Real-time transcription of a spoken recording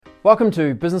Welcome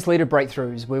to Business Leader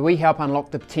Breakthroughs, where we help unlock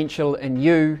the potential in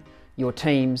you, your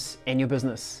teams, and your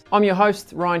business. I'm your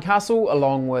host, Ryan Castle,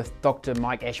 along with Dr.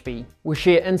 Mike Ashby. We'll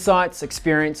share insights,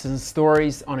 experiences, and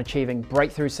stories on achieving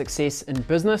breakthrough success in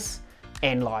business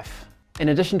and life. In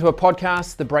addition to a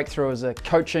podcast, The Breakthrough is a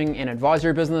coaching and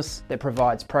advisory business that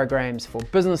provides programs for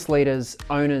business leaders,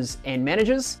 owners, and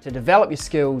managers to develop your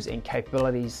skills and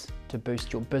capabilities to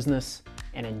boost your business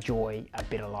and enjoy a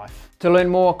better life. To learn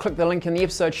more, click the link in the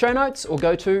episode show notes or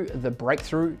go to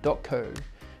thebreakthrough.co.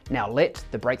 Now let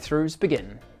the breakthroughs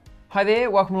begin. Hi there,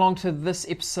 welcome along to this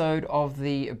episode of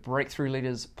the Breakthrough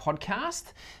Leaders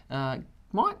podcast.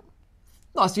 Mike,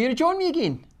 nice of you to join me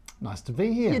again. Nice to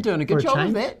be here. You're doing a good job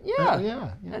of that.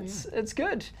 Yeah. It's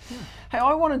good. Yeah. Hey,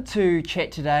 I wanted to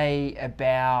chat today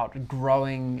about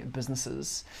growing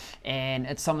businesses, and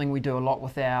it's something we do a lot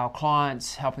with our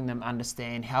clients, helping them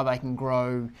understand how they can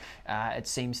grow. It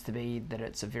seems to be that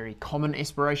it's a very common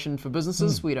aspiration for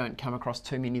businesses. We don't come across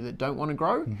too many that don't want to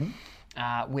grow.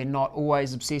 We're not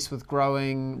always obsessed with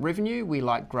growing revenue. We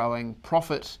like growing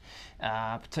profit,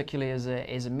 particularly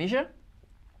as a measure.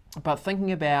 But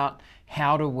thinking about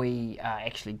how do we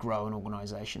actually grow an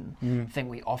organisation, I think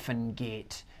we often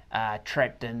get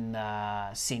trapped in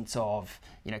the sense of,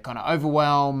 kind of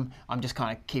overwhelm. I'm just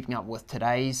kind of keeping up with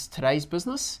today's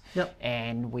business. Yep.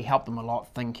 And we help them a lot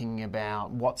thinking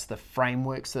about what's the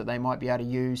frameworks that they might be able to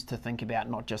use to think about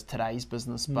not just today's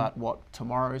business, but what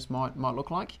tomorrow's might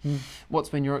look like. What's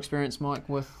been your experience, Mike,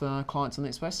 with clients in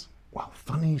that space? Well,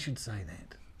 funny you should say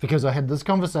that. Because I had this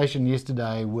conversation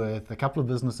yesterday with a couple of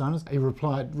business owners. He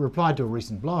replied to a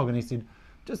recent blog and he said,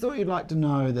 just thought you'd like to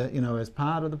know that, as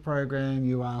part of the program,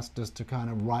 you asked us to kind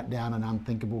of write down an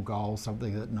unthinkable goal,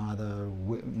 something that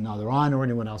neither I nor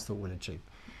anyone else thought we'd achieve.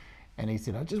 And he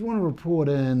said, I just want to report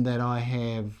in that I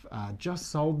have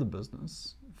just sold the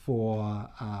business for,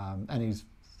 and he's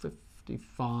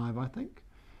 55, I think.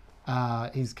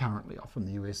 He's currently off in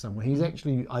the US somewhere. He's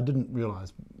actually, I didn't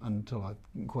realise until I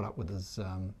caught up with his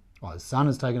son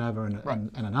has taken over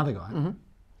and another guy.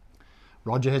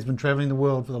 Roger has been travelling the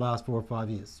world for the last 4 or 5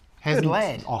 years. Good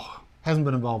lad. Hasn't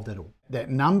been involved at all. That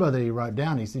number that he wrote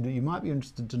down, he said, you might be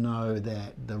interested to know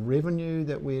that the revenue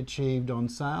that we achieved on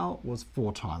sale was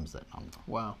 4 times that number.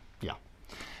 Wow. Yeah.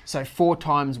 So 4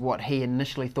 times what he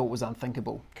initially thought was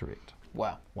unthinkable. Correct.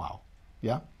 Wow.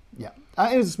 Yeah.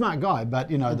 He was a smart guy, but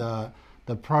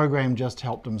the program just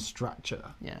helped him structure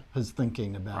his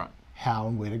thinking about how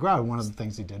and where to grow. One of the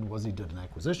things he did was he did an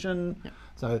acquisition. Yep.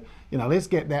 So, let's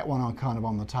get that one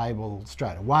on the table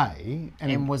straight away.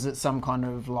 And was it some kind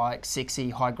of like sexy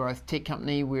high growth tech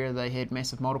company where they had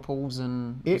massive multiples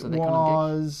and it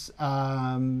was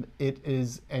it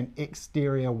is an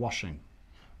exterior washing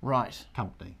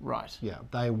company. Right. Yeah.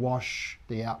 They wash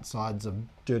the outsides of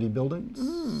dirty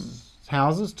buildings.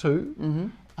 Houses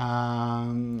too. So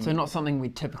not something we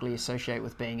typically associate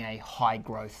with being a high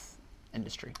growth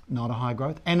industry. Not a high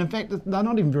growth. And in fact, they're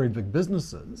not even very big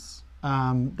businesses.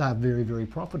 They're very, very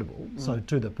profitable. So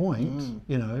to the point,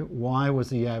 why was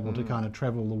he able to kind of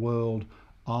travel the world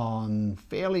on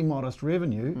fairly modest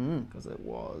revenue? Because it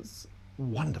was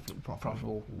wonderfully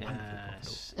profitable.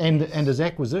 And his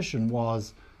acquisition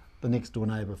was the next door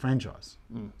neighbour franchise.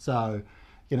 So,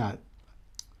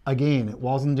 again, it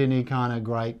wasn't any kind of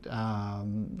great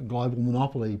global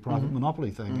monopoly, private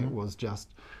monopoly thing. It was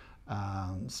just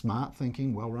smart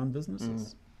thinking, well-run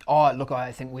businesses. Oh, look,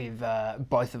 I think we've,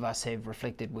 both of us have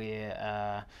reflected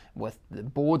where, with the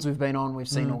boards we've been on, we've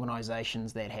seen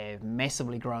organisations that have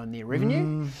massively grown their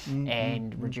revenue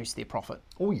and reduced their profit.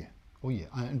 Oh yeah.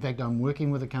 In fact, I'm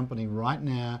working with a company right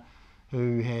now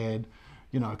who had,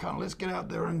 let's get out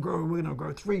there and grow. We're going to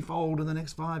grow threefold in the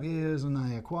next 5 years. And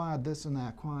they acquired this and they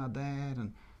acquired that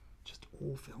and just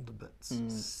all fell to bits.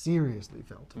 Seriously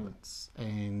fell to bits.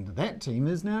 And that team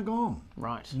is now gone.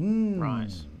 Right.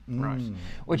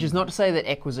 Which is not to say that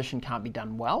acquisition can't be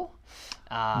done well,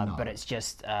 but it's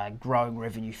just growing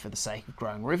revenue for the sake of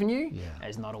growing revenue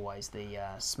is not always the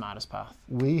smartest path.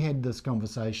 We had this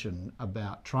conversation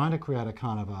about trying to create a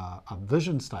kind of a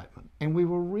vision statement, and we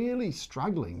were really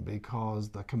struggling because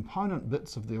the component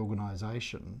bits of the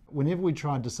organisation, whenever we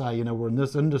tried to say, we're in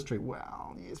this industry,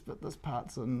 well, yes, but this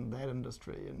part's in that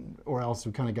industry, or else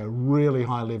we kind of go really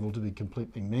high level to be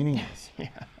completely meaningless.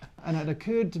 And it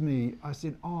occurred to me, I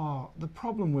said, the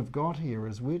problem we've got here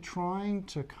is we're trying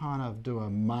to kind of do a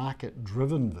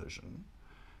market-driven vision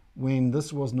when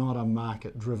this was not a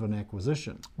market-driven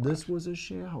acquisition. This was a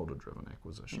shareholder-driven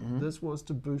acquisition. This was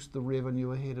to boost the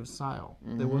revenue ahead of sale.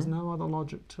 There was no other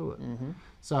logic to it.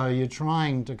 So you're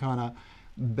trying to kind of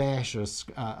bash a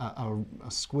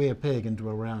square peg into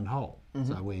a round hole.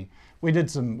 So we did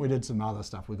some other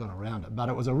stuff. We got around it, but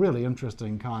it was a really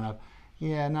interesting kind of.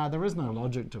 Yeah, no, there is no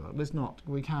logic to it.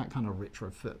 We can't kind of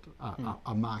retrofit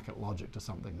a market logic to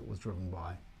something that was driven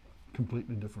by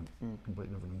completely different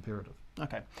imperative.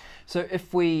 Okay, so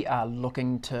if we are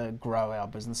looking to grow our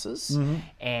businesses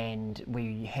and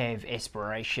we have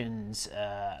aspirations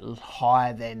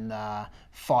higher than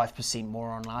 5%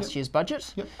 more on last year's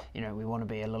budget, we want to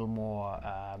be a little more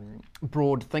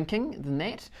broad thinking than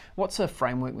that. What's a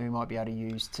framework we might be able to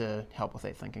use to help with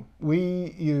that thinking?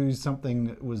 We use something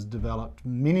that was developed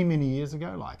many, many years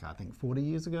ago, like I think 40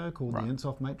 years ago, called the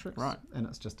Insoft Matrix. Right. And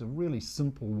it's just a really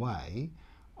simple way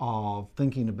of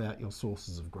thinking about your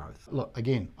sources of growth. Look,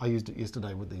 again, I used it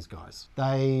yesterday with these guys.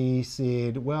 They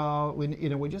said, well,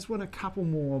 we just want a couple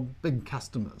more big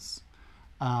customers.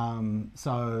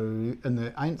 So in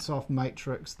the Insoft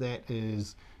Matrix, that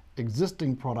is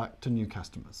existing product to new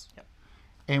customers. Yep.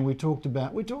 And we talked a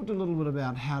little bit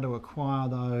about how to acquire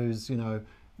those,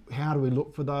 how do we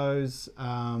look for those?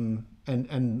 And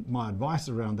my advice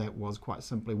around that was quite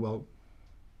simply, well,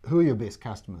 who are your best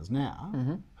customers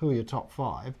now? Who are your top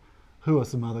 5? Who are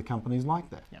some other companies like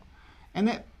that? Yep. And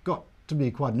that got to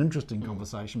be quite an interesting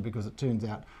conversation because it turns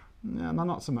out they're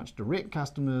not so much direct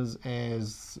customers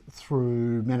as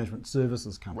through management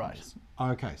services companies.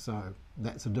 Right. Okay, so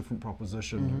that's a different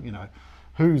proposition.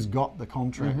 Who's got the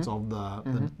contracts of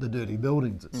the dirty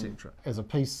buildings, etc. As a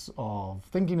piece of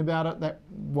thinking about it, that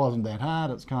wasn't that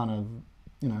hard. It's kind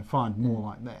of, find more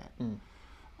like that.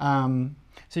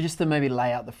 So just to maybe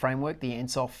lay out the framework, the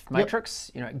Insoft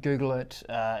Matrix, Google it.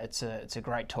 It's a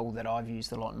great tool that I've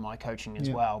used a lot in my coaching as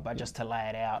well. But just to lay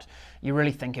it out, you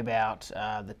really think about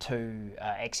the two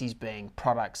axes being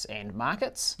products and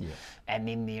markets, and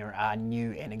then there are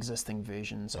new and existing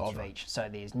versions of each. So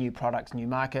there's new products, new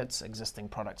markets, existing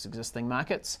products, existing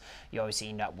markets. You obviously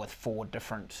end up with 4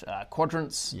 different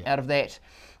quadrants out of that.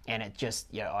 And it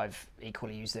just, I've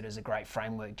equally used it as a great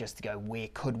framework just to go, where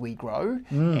could we grow?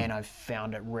 And I've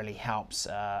found it really helps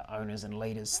owners and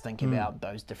leaders think about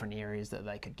those different areas that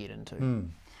they could get into.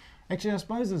 Actually, I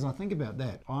suppose as I think about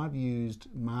that, I've used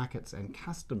markets and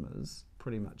customers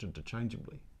pretty much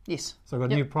interchangeably. Yes. So I've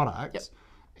got new products.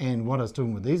 And what I was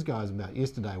talking with these guys about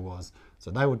yesterday was, so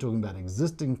they were talking about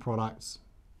existing products,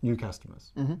 new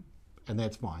customers. And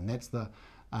that's fine. That's the...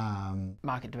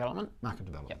 market development.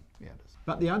 Yeah, it is.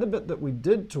 But the other bit that we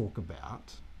did talk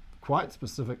about quite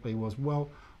specifically was, well,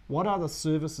 what other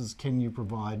services can you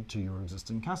provide to your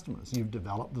existing customers? You've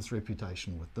developed this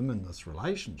reputation with them in this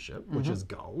relationship, which is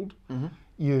gold.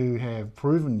 You have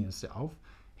proven yourself.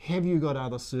 Have you got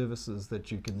other services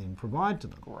that you can then provide to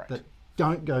them that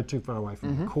don't go too far away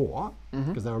from the core?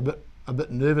 Because they were a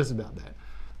bit nervous about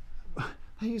that.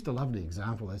 They used a lovely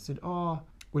example. They said,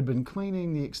 we'd been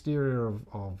cleaning the exterior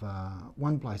of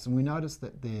one place and we noticed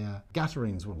that their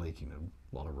gutterings were leaking,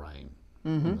 a lot of rain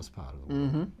in this part of the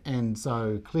world. And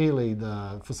so clearly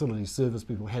the facility service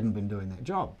people hadn't been doing that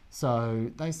job. So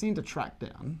they sent a truck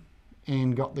down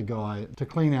and got the guy to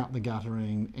clean out the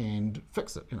guttering and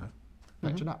fix it,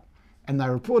 patch it up. And they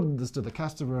reported this to the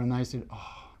customer and they said,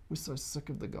 we're so sick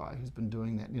of the guy who's been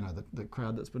doing that, the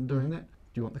crowd that's been doing that.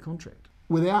 Do you want the contract?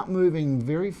 Without moving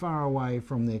very far away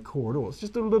from their corridor. It's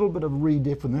just a little bit of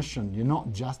redefinition. You're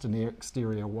not just an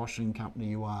exterior washing company,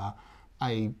 you are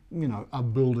a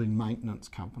building maintenance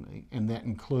company. And that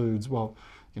includes,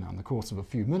 in the course of a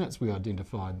few minutes, we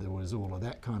identified there was all of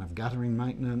that kind of guttering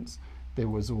maintenance, there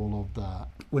was all of the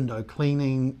window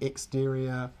cleaning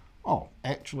exterior,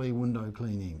 window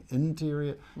cleaning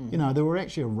interior. There were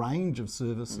actually a range of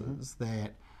services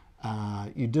that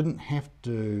you didn't have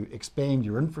to expand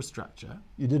your infrastructure,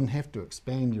 you didn't have to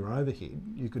expand your overhead,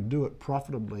 you could do it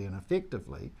profitably and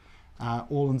effectively,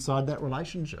 all inside that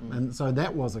relationship. And so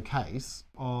that was a case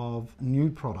of new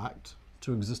product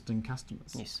to existing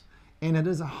customers. Yes. And it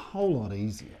is a whole lot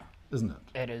easier, isn't it?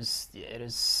 It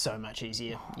is so much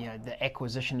easier. The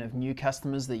acquisition of new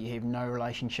customers that you have no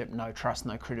relationship, no trust,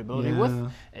 no credibility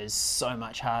with is so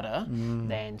much harder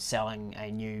than selling a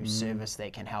new service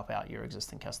that can help out your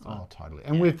existing customer. Oh, totally.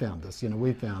 And we've found this.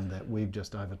 We've found that we've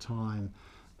just over time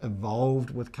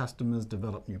evolved with customers,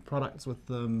 developed new products with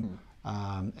them.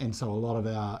 And so a lot of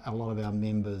our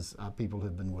members are people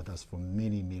who've been with us for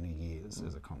many, many years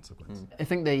as a consequence. I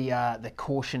think the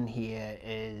caution here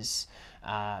is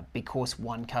because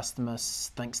one customer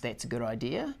thinks that's a good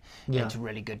idea, it's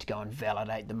really good to go and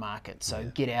validate the market. So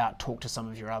get out, talk to some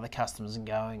of your other customers and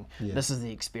going, this is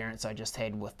the experience I just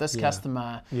had with this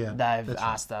customer. They've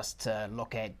asked us to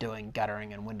look at doing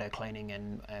guttering and window cleaning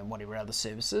and whatever other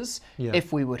services.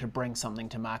 If we were to bring something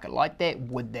to market like that,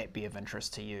 would that be of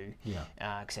interest to you?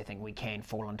 Because I think we can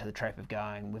fall into the trap of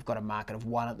going, we've got a market of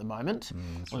one at the moment,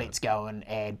 let's go and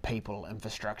add people,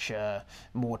 infrastructure,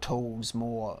 more tools,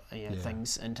 more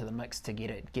things into the mix to get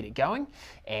it going.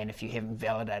 And if you haven't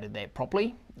validated that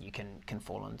properly, you can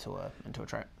fall into a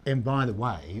trap. And by the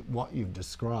way, what you've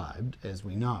described, as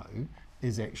we know,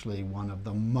 is actually one of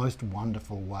the most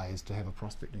wonderful ways to have a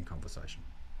prospecting conversation.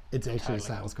 It's actually a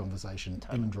sales conversation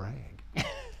in drag.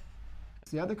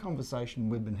 The other conversation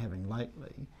we've been having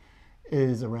lately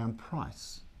is around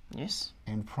price. Yes.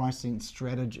 And pricing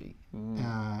strategy.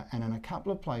 And in a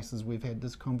couple of places we've had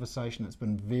this conversation that's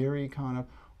been very kind of,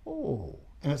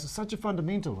 and it's such a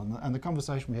fundamental. And the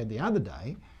conversation we had the other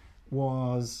day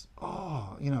was,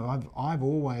 I've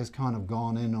always kind of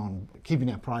gone in on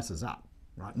keeping our prices up,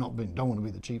 right? Don't want to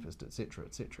be the cheapest, etc.,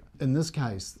 etc. In this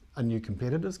case, a new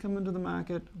competitor's come into the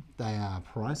market. They are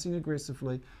pricing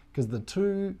aggressively because the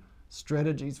two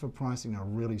strategies for pricing are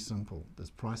really simple. There's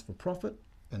price for profit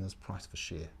and there's price for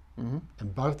share.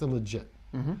 And both are legit.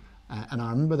 And I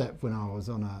remember that when I was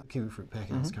on a kiwifruit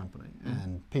packhouse company,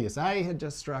 and PSA had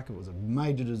just struck. It was a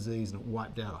major disease and it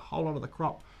wiped out a whole lot of the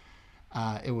crop.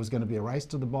 It was going to be a race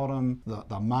to the bottom.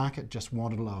 The market just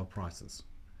wanted lower prices.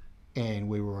 And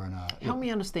we were in a... Help me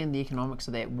understand the economics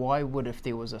of that. Why would, if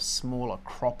there was a smaller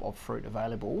crop of fruit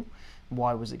available,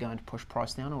 why was it going to push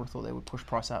price down? I would have thought they would push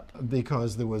price up.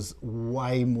 Because there was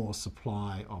way more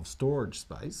supply of storage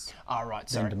space. Oh, right.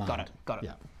 Sorry. Than demand. Got it.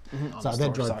 Yeah. So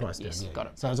that drove price down. Yes, got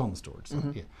it. So it was on the storage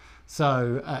side. Yeah.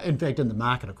 So in fact, in the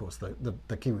market, of course,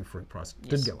 the kiwi fruit price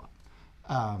did go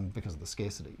up because of the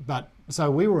scarcity. But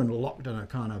so we were locked in a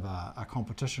kind of a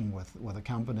competition with a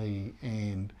company,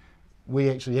 and we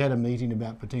actually had a meeting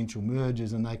about potential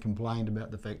mergers, and they complained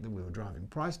about the fact that we were driving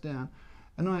price down.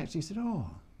 And I actually said,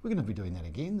 we're going to be doing that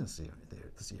again this year,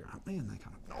 aren't we? And they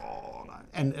kind of, no.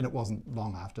 And it wasn't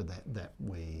long after that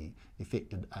we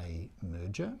effected a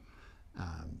merger.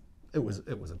 It was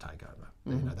a takeover.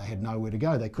 They had nowhere to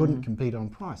go. They couldn't compete on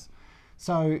price.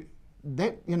 So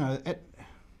that, it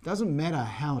doesn't matter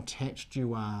how attached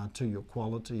you are to your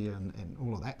quality and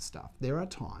all of that stuff. There are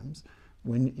times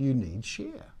when you need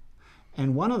share.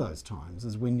 And one of those times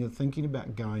is when you're thinking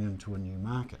about going into a new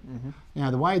market. Now,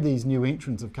 the way these new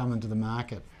entrants have come into the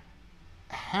market,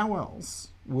 how else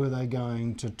were they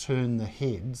going to turn the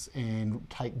heads and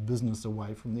take business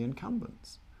away from the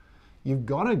incumbents? You've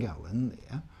got to go in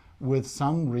there with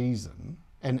some reason,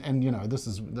 and this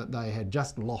is that they had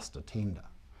just lost a tender.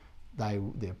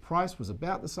 Their price was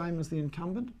about the same as the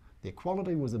incumbent. Their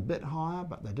quality was a bit higher,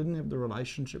 but they didn't have the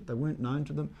relationship. They weren't known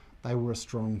to them. They were a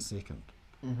strong second.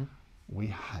 We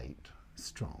hate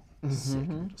strong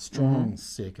second. Strong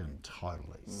second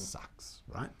totally sucks,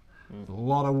 right? A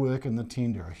lot of work in the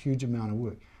tender, a huge amount of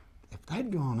work. If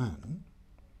they'd gone in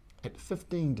at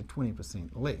 15 to 20%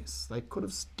 less, they could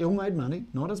have still made money,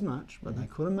 not as much, but they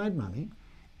could have made money,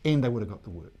 and they would have got the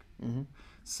work.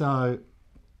 So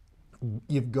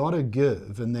you've got to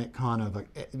give in that kind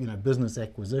of business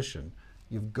acquisition,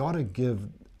 you've got to give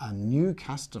a new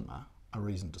customer a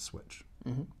reason to switch,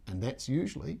 and that's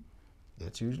usually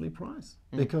price,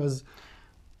 because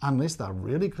unless they're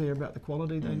really clear about the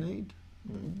quality they need,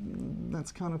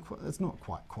 it's not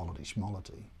quite quality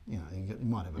schmolity. You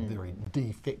might have a very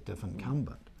defective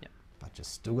incumbent, but you're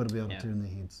still got to be able to turn their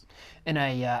heads. In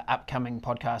a upcoming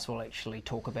podcast, we'll actually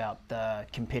talk about the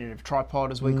competitive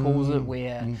tripod, as we call it,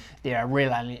 where there are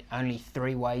really only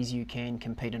three ways you can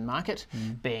compete in market,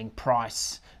 being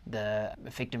price, the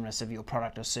effectiveness of your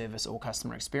product or service, or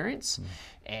customer experience.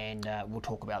 And we'll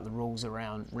talk about the rules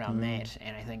around that.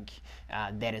 And I think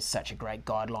that is such a great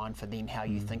guideline for then how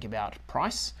you think about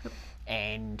price.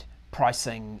 And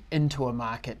pricing into a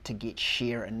market to get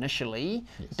share initially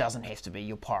doesn't have to be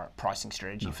your pricing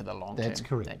strategy for the long term. That's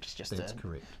correct. That's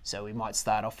correct. So we might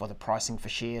start off with a pricing for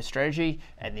share strategy,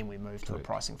 and then we move to a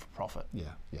pricing for profit.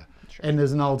 Yeah. And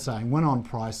there's an old saying, win on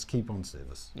price, keep on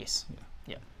service. Yes.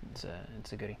 Yeah.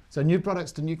 It's a goodie. So new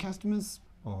products to new customers?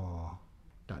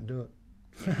 Don't do it.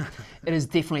 It is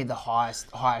definitely the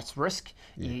highest risk.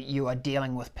 You are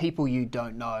dealing with people you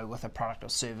don't know with a product or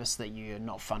service that you're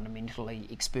not fundamentally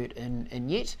expert in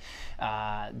yet.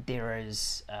 There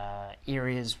is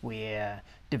areas where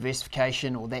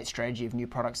diversification or that strategy of new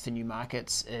products to new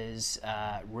markets is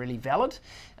really valid,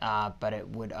 but it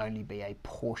would only be a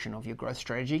portion of your growth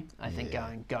strategy. I think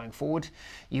going forward,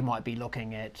 you might be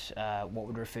looking at what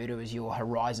we'd refer to as your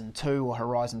Horizon 2 or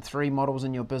Horizon 3 models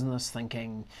in your business,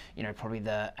 thinking, probably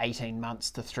the 18 months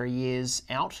to 3 years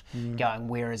out, going,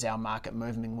 where is our market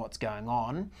moving, what's going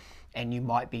on? And you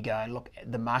might be going, look,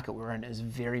 the market we're in is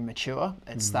very mature.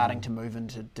 It's starting to move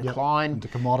into decline. Into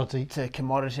commodity.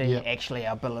 Actually,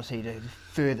 our ability to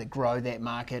further grow that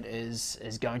market is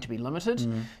going to be limited.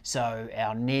 So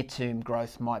our near-term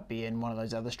growth might be in one of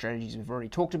those other strategies we've already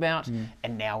talked about,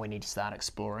 and now we need to start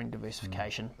exploring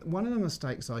diversification. One of the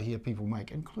mistakes I hear people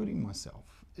make, including myself,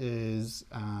 is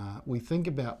we think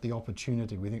about the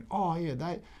opportunity. We think, oh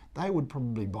yeah, they would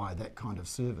probably buy that kind of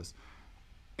service.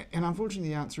 And unfortunately,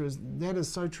 the answer is that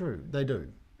is so true. They do,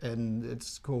 and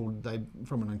it's called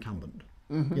from an incumbent.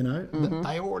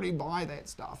 They already buy that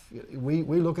stuff. We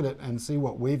look at it and see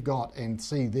what we've got and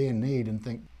see their need and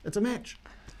think it's a match.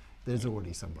 There's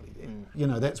already somebody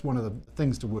there. That's one of the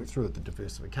things to work through at the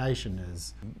diversification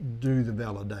is do the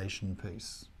validation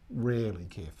piece really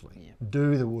carefully.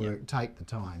 Do the work, take the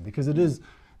time, because it is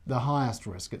the highest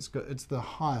risk. It's the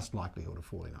highest likelihood of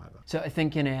falling over. So I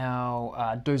think in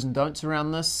our do's and don'ts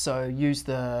around this, so use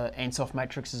the Ansoff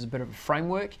Matrix as a bit of a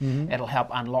framework. It'll help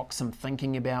unlock some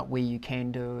thinking about where you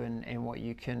can do and what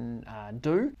you can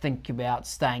do. Think about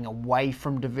staying away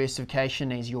from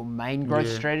diversification as your main growth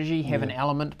strategy. Have an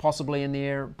element possibly in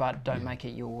there, but don't make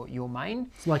it your main.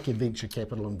 It's like your venture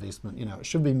capital investment. It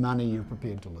should be money you're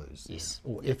prepared to lose,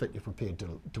 or effort you're prepared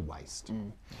to waste.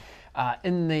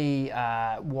 In the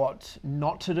what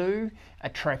not to do, a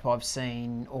trap I've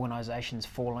seen organisations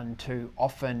fall into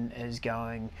often is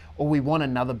going, we want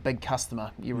another big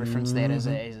customer. You referenced that as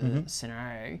a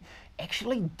scenario.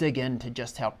 Actually dig into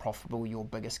just how profitable your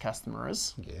biggest customer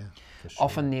is. Yeah, for sure.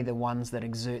 Often they're the ones that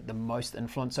exert the most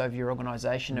influence over your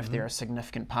organisation. If they're a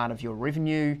significant part of your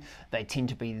revenue, they tend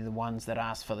to be the ones that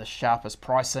ask for the sharpest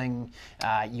pricing.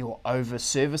 You're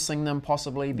over-servicing them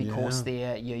possibly because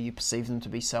you perceive them to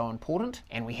be so important.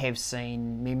 And we have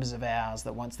seen members of ours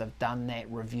that once they've done that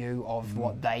review of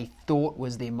what they thought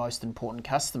was their most important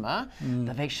customer,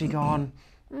 they've actually gone,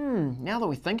 now that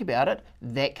we think about it,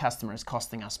 that customer is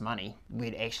costing us money.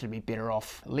 We'd actually be better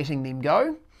off letting them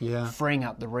go, freeing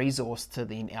up the resource to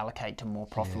then allocate to more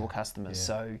profitable customers.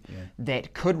 So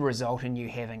that could result in you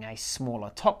having a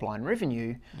smaller top line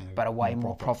revenue, but a way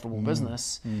more profitable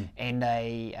business, and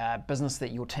a business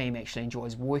that your team actually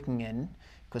enjoys working in,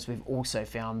 because we've also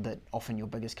found that often your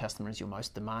biggest customer is your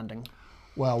most demanding.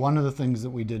 Well, one of the things that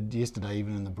we did yesterday,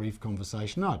 even in the brief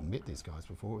conversation, I hadn't met these guys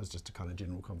before, it was just a kind of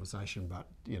general conversation, but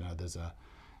there's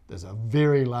a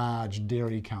very large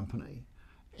dairy company,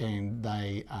 and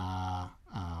they are,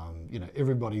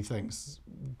 everybody thinks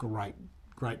great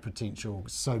potential,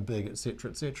 so big,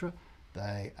 etc., etc.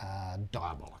 They are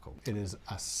diabolical. It is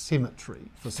a cemetery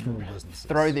for small businesses.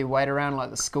 Throw their weight around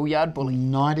like the schoolyard bully.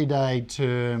 90-day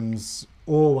terms,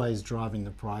 always driving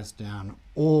the price down,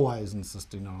 always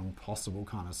insisting on impossible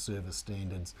kind of service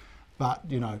standards. But,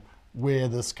 we're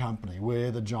this company,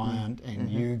 we're the giant, and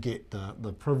you get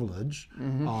the privilege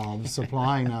of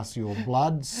supplying us your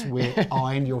blood, sweat,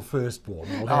 and your firstborn.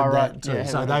 We'll have that too.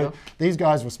 So these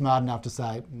guys were smart enough to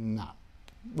say, no,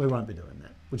 we won't be doing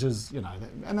that, which is,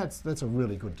 and that's a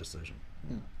really good decision.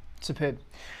 Superb.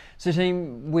 So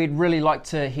team, we'd really like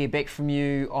to hear back from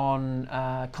you on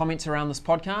comments around this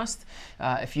podcast.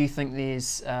 If you think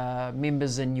there's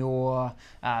members in your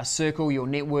circle, your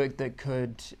network that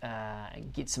could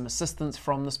get some assistance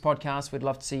from this podcast, we'd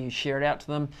love to see you share it out to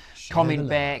them. Comment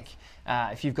back.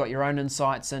 If you've got your own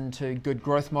insights into good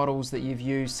growth models that you've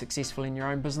used successfully in your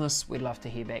own business, we'd love to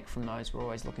hear back from those. We're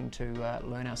always looking to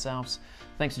learn ourselves.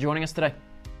 Thanks for joining us today.